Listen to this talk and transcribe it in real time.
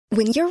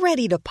When you're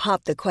ready to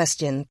pop the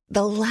question,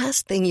 the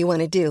last thing you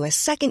want to do is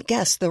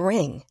second-guess the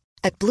ring.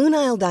 At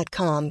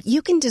BlueNile.com,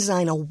 you can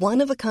design a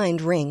one-of-a-kind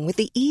ring with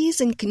the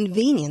ease and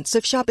convenience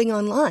of shopping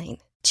online.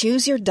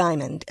 Choose your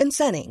diamond and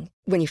setting.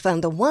 When you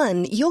find the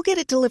one, you'll get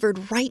it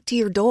delivered right to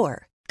your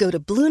door. Go to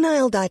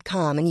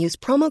BlueNile.com and use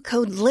promo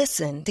code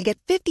LISTEN to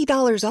get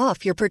 $50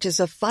 off your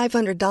purchase of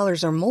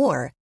 $500 or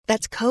more.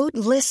 That's code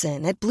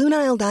LISTEN at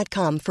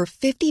BlueNile.com for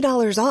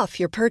 $50 off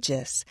your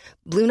purchase.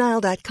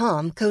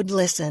 BlueNile.com, code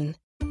LISTEN.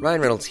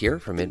 Ryan Reynolds here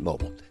from Mint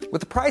Mobile.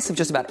 With the price of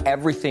just about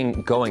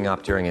everything going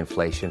up during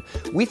inflation,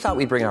 we thought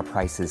we'd bring our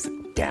prices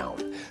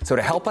down. So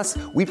to help us,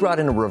 we brought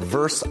in a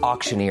reverse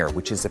auctioneer,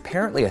 which is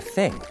apparently a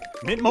thing.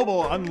 Mint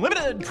Mobile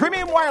Unlimited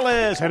Premium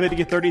Wireless. How to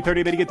get 30,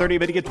 30, bit to get 30,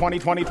 bit to get 20,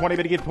 20, 20,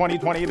 bit to get 20,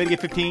 20, bit to get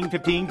 15,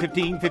 15,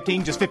 15,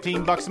 15, just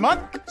 $15 a month?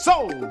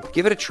 Sold!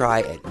 Give it a try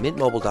at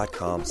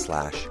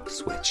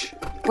mintmobile.com/switch.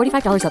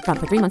 $45 up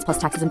front for 3 months plus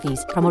taxes and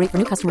fees. Promo rate for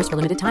new customers for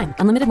limited time.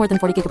 Unlimited more than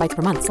 40 gigabytes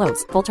per month.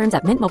 Slows full terms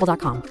at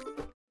mintmobile.com.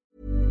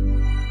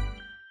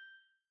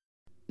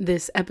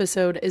 This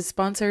episode is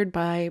sponsored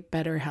by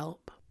BetterHelp.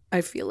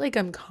 I feel like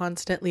I'm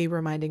constantly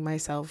reminding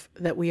myself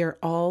that we are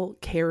all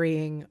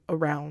carrying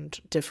around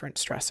different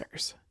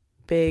stressors,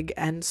 big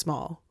and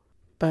small.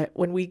 But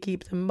when we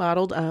keep them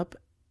bottled up,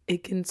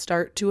 it can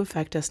start to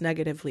affect us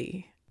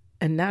negatively.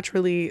 And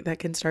naturally, that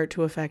can start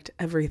to affect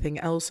everything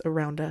else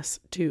around us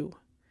too.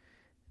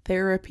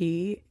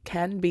 Therapy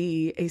can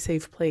be a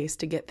safe place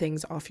to get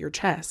things off your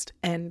chest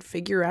and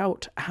figure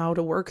out how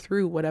to work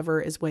through whatever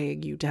is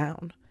weighing you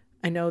down.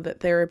 I know that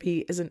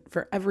therapy isn't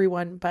for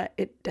everyone, but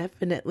it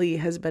definitely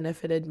has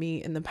benefited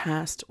me in the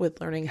past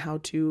with learning how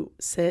to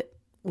sit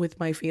with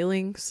my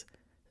feelings,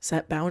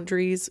 set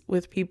boundaries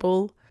with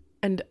people,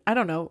 and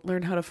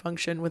learn how to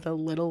function with a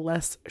little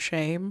less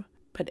shame.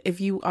 But if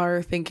you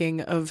are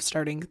thinking of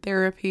starting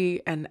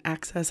therapy and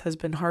access has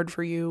been hard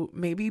for you,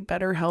 maybe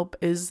BetterHelp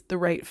is the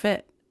right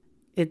fit.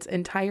 It's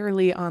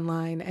entirely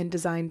online and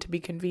designed to be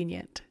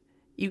convenient.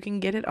 You can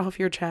get it off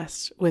your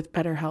chest with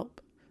BetterHelp.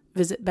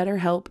 Visit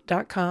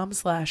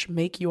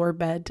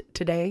BetterHelp.com/makeyourbed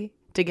today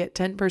to get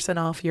 10%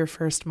 off your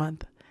first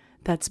month.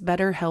 That's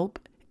BetterHelp,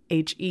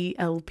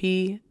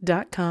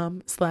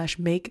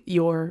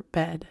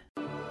 HELP.com/makeyourbed.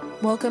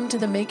 Welcome to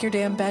the Make Your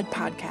Damn Bed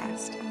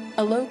podcast,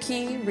 a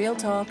low-key, real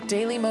talk,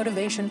 daily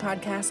motivation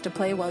podcast to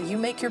play while you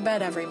make your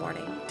bed every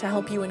morning to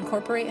help you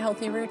incorporate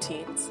healthy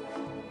routines,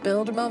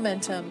 build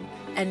momentum,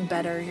 and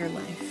better your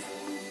life.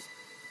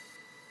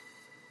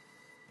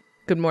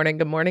 Good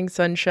morning,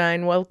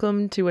 sunshine.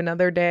 Welcome to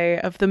another day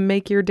of the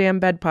Make Your Damn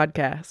Bed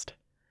podcast.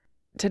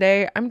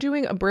 Today, I'm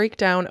doing a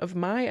breakdown of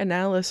my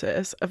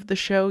analysis of the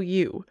show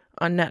You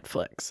on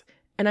Netflix.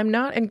 And I'm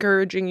not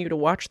encouraging you to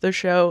watch the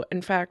show.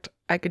 In fact,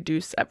 I could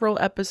do several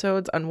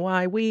episodes on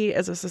why we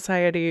as a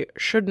society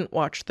shouldn't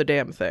watch the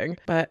damn thing.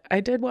 But I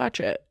did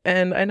watch it,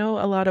 and I know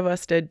a lot of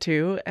us did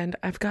too, and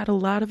I've got a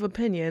lot of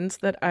opinions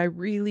that I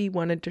really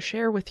wanted to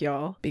share with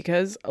y'all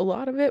because a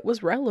lot of it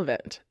was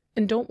relevant.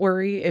 And don't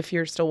worry if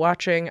you're still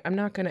watching, I'm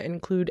not going to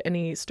include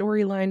any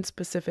storyline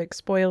specific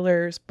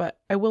spoilers, but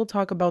I will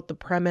talk about the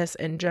premise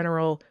in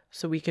general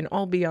so we can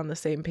all be on the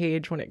same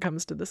page when it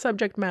comes to the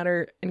subject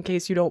matter. In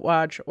case you don't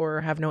watch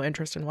or have no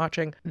interest in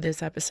watching,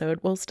 this episode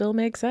will still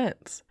make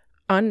sense.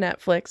 On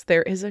Netflix,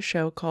 there is a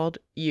show called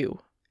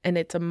You, and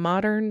it's a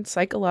modern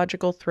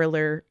psychological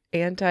thriller,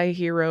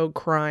 anti-hero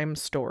crime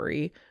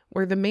story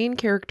where the main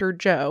character,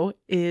 Joe,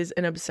 is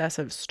an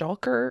obsessive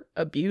stalker,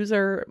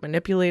 abuser,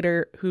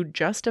 manipulator who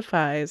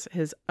justifies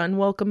his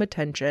unwelcome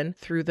attention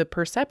through the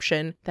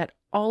perception that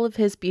all of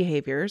his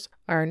behaviors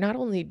are not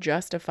only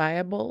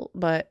justifiable,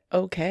 but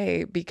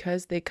okay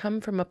because they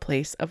come from a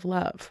place of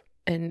love.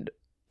 And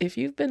if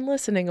you've been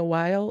listening a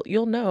while,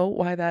 you'll know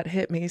why that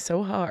hit me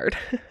so hard.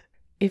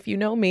 If you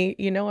know me,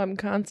 you know I'm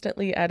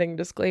constantly adding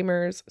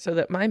disclaimers so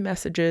that my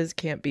messages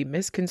can't be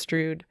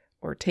misconstrued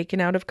or taken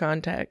out of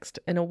context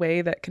in a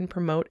way that can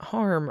promote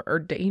harm or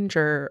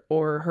danger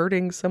or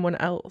hurting someone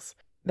else.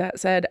 That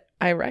said,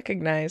 I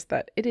recognize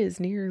that it is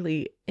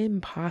nearly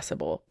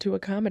impossible to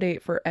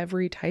accommodate for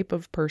every type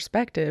of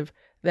perspective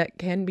that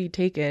can be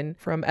taken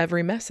from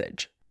every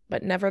message.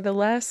 But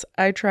nevertheless,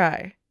 I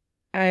try.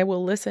 I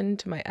will listen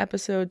to my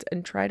episodes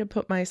and try to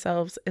put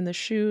myself in the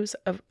shoes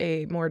of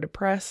a more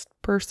depressed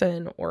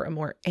person or a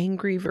more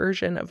angry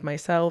version of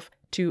myself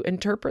to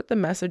interpret the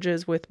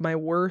messages with my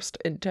worst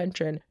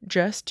intention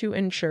just to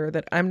ensure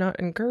that I'm not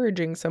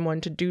encouraging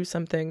someone to do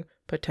something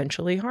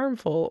potentially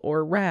harmful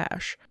or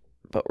rash.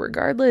 But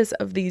regardless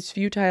of these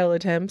futile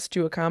attempts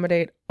to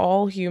accommodate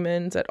all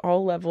humans at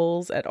all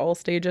levels, at all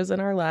stages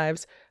in our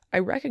lives, I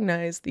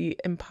recognize the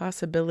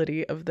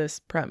impossibility of this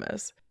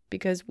premise.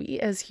 Because we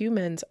as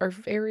humans are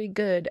very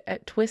good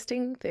at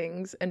twisting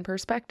things and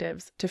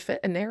perspectives to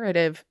fit a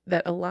narrative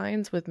that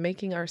aligns with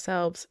making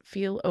ourselves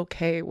feel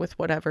okay with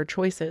whatever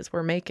choices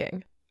we're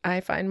making.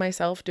 I find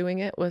myself doing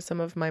it with some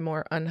of my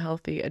more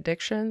unhealthy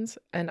addictions,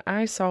 and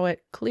I saw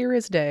it clear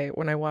as day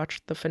when I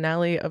watched the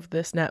finale of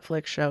this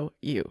Netflix show,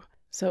 You.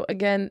 So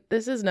again,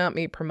 this is not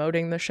me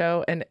promoting the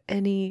show in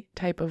any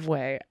type of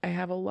way. I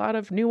have a lot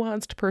of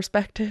nuanced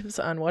perspectives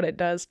on what it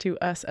does to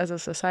us as a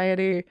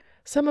society,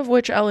 some of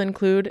which I'll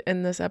include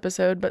in this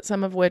episode, but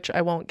some of which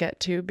I won't get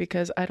to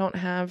because I don't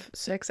have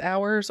 6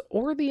 hours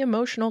or the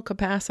emotional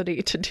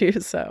capacity to do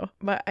so.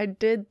 But I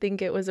did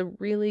think it was a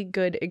really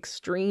good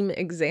extreme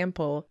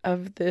example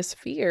of this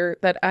fear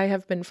that I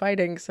have been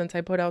fighting since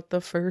I put out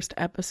the first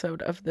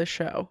episode of the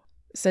show.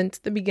 Since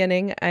the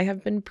beginning, I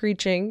have been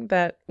preaching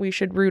that we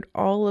should root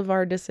all of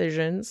our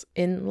decisions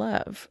in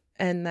love,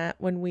 and that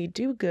when we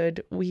do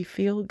good, we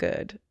feel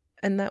good,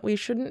 and that we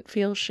shouldn't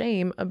feel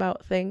shame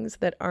about things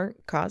that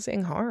aren't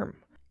causing harm.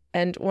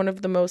 And one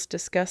of the most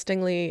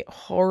disgustingly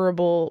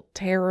horrible,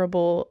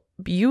 terrible,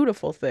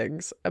 beautiful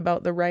things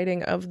about the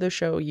writing of the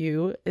show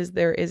You is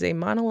there is a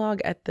monologue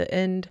at the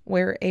end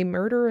where a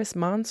murderous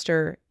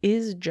monster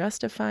is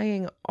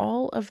justifying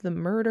all of the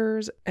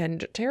murders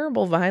and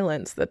terrible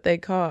violence that they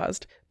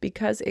caused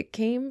because it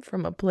came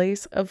from a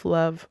place of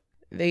love.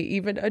 They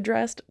even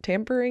addressed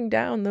tampering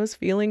down those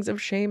feelings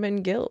of shame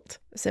and guilt,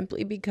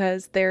 simply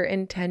because their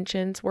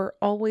intentions were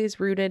always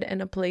rooted in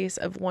a place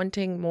of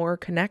wanting more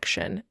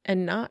connection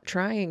and not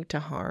trying to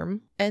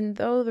harm. And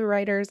though the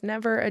writers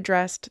never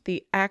addressed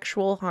the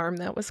actual harm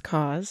that was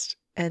caused,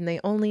 and they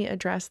only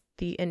addressed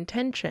the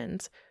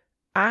intentions,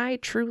 I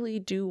truly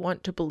do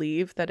want to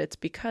believe that it's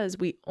because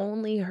we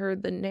only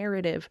heard the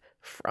narrative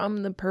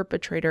from the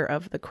perpetrator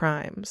of the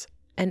crimes.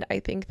 And I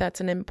think that's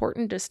an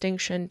important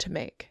distinction to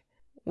make.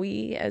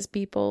 We, as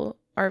people,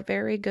 are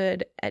very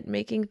good at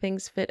making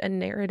things fit a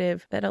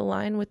narrative that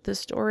align with the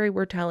story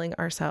we're telling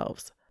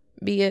ourselves.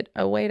 Be it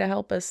a way to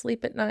help us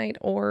sleep at night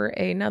or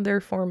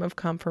another form of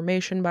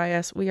confirmation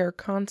bias, we are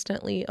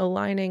constantly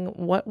aligning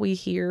what we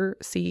hear,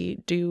 see,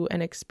 do,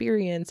 and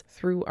experience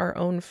through our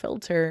own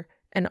filter,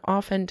 and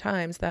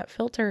oftentimes that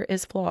filter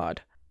is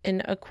flawed.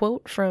 In a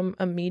quote from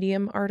a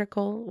Medium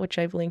article, which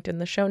I've linked in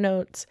the show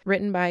notes,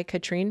 written by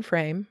Katrine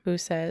Frame, who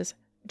says,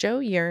 Joe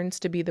yearns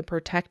to be the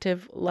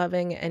protective,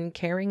 loving, and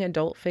caring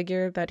adult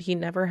figure that he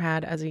never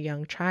had as a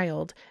young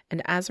child,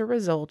 and as a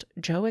result,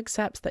 Joe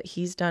accepts that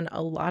he's done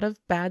a lot of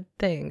bad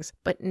things,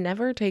 but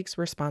never takes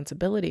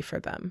responsibility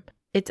for them.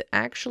 It's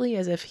actually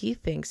as if he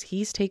thinks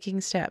he's taking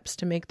steps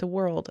to make the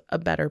world a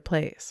better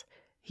place.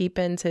 He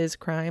pins his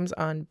crimes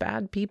on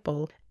bad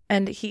people,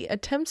 and he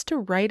attempts to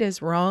right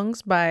his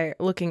wrongs by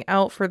looking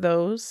out for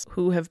those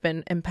who have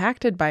been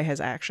impacted by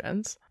his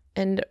actions.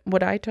 And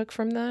what I took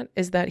from that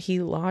is that he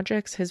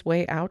logics his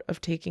way out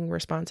of taking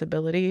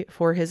responsibility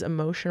for his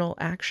emotional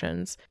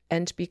actions.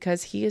 And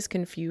because he is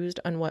confused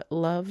on what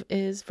love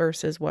is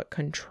versus what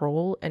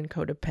control and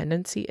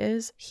codependency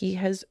is, he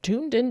has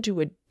tuned into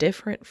a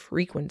different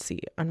frequency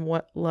on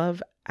what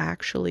love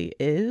actually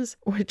is,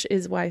 which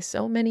is why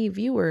so many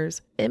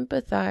viewers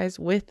empathize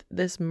with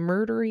this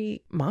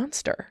murdery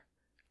monster.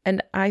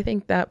 And I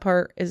think that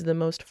part is the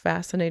most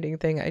fascinating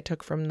thing I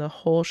took from the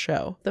whole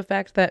show. The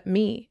fact that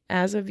me,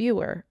 as a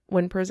viewer,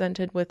 when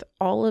presented with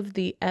all of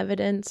the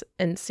evidence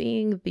and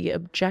seeing the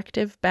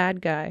objective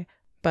bad guy,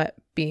 but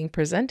being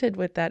presented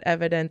with that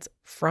evidence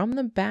from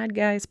the bad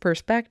guy's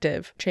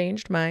perspective,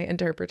 changed my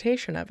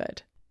interpretation of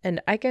it. And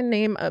I can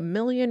name a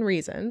million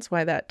reasons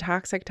why that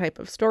toxic type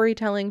of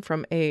storytelling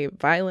from a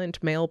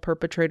violent male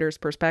perpetrator's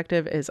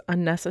perspective is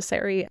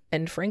unnecessary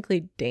and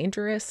frankly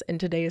dangerous in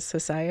today's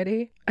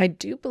society. I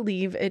do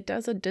believe it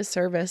does a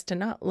disservice to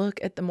not look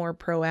at the more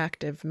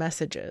proactive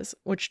messages,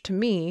 which to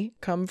me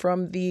come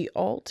from the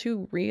all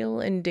too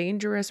real and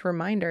dangerous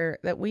reminder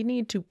that we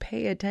need to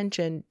pay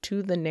attention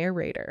to the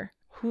narrator.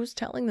 Who's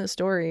telling the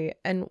story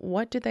and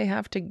what do they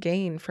have to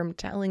gain from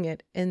telling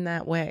it in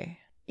that way?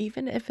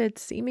 Even if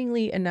it's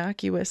seemingly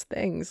innocuous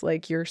things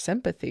like your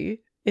sympathy,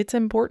 it's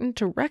important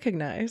to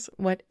recognize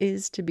what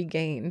is to be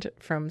gained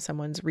from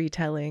someone's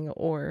retelling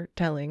or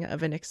telling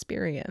of an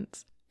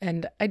experience.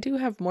 And I do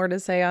have more to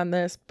say on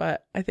this,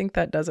 but I think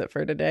that does it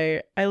for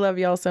today. I love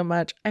y'all so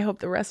much. I hope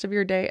the rest of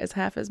your day is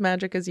half as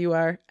magic as you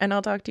are, and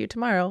I'll talk to you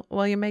tomorrow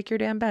while you make your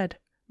damn bed.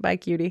 Bye,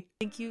 cutie.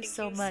 Thank you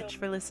so much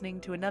for listening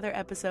to another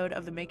episode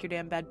of the Make Your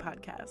Damn Bed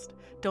podcast.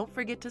 Don't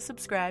forget to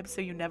subscribe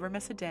so you never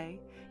miss a day.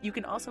 You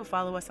can also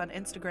follow us on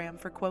Instagram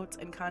for quotes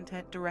and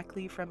content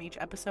directly from each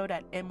episode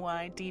at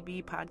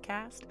MYDB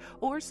Podcast,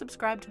 or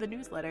subscribe to the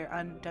newsletter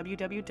on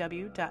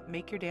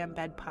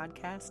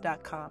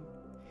www.makeyourdamnbedpodcast.com.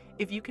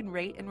 If you can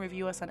rate and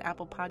review us on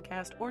Apple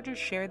Podcast or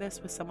just share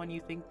this with someone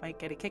you think might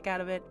get a kick out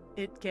of it,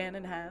 it can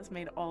and has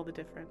made all the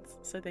difference.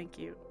 So thank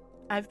you.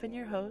 I've been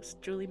your host,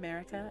 Julie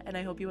Merica, and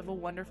I hope you have a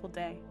wonderful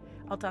day.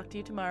 I'll talk to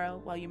you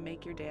tomorrow while you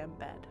make your damn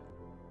bed.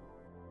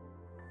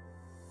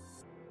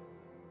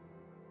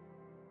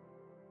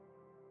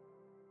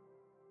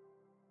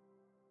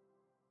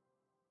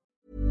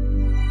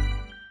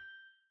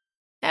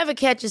 Ever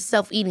catch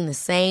yourself eating the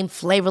same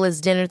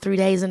flavorless dinner 3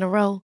 days in a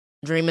row?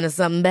 Dreaming of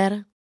something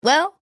better?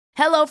 Well,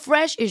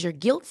 HelloFresh is your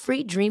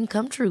guilt-free dream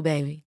come true,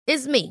 baby.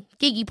 It's me,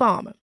 Keke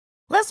Palmer.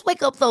 Let's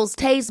wake up those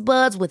taste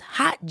buds with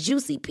hot,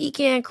 juicy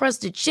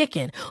pecan-crusted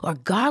chicken or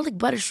garlic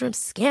butter shrimp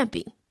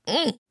scampi.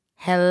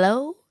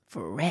 Hello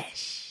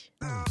Fresh.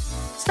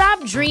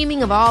 Stop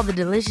dreaming of all the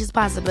delicious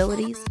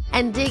possibilities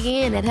and dig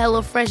in at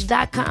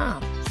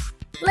HelloFresh.com.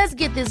 Let's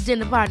get this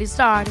dinner party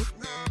started.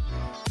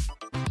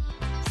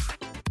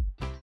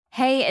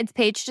 Hey, it's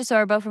Paige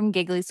DeSorbo from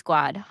Giggly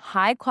Squad.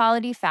 High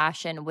quality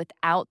fashion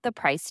without the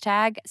price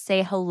tag.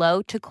 Say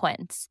hello to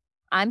Quince.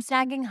 I'm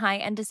snagging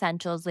high-end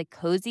essentials like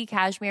cozy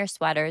cashmere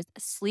sweaters,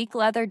 sleek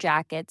leather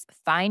jackets,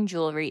 fine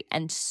jewelry,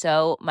 and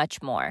so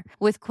much more.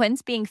 With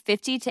Quince being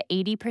 50 to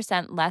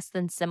 80% less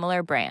than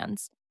similar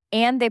brands.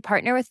 And they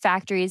partner with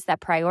factories that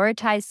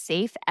prioritize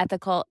safe,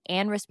 ethical,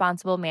 and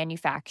responsible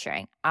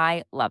manufacturing.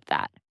 I love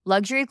that.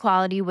 Luxury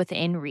quality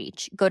within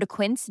reach. Go to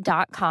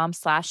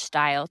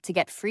quince.com/style to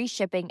get free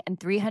shipping and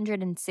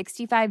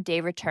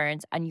 365-day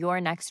returns on your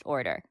next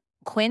order.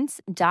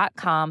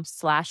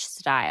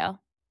 Quince.com/style.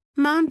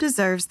 Mom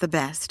deserves the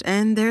best,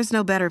 and there's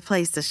no better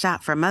place to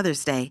shop for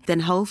Mother's Day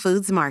than Whole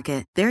Foods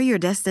Market. They're your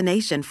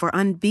destination for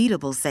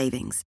unbeatable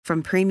savings,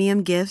 from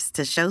premium gifts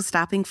to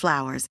show-stopping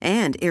flowers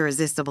and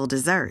irresistible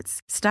desserts.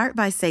 Start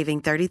by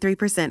saving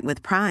 33%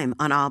 with Prime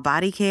on all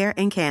body care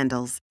and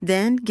candles.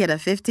 Then get a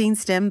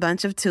 15-stem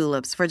bunch of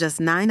tulips for just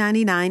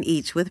 $9.99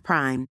 each with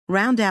Prime.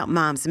 Round out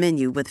Mom's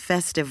menu with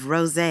festive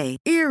rosé,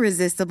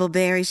 irresistible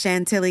berry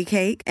chantilly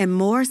cake, and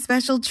more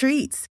special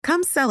treats.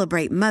 Come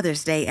celebrate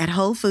Mother's Day at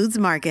Whole Foods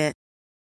Market.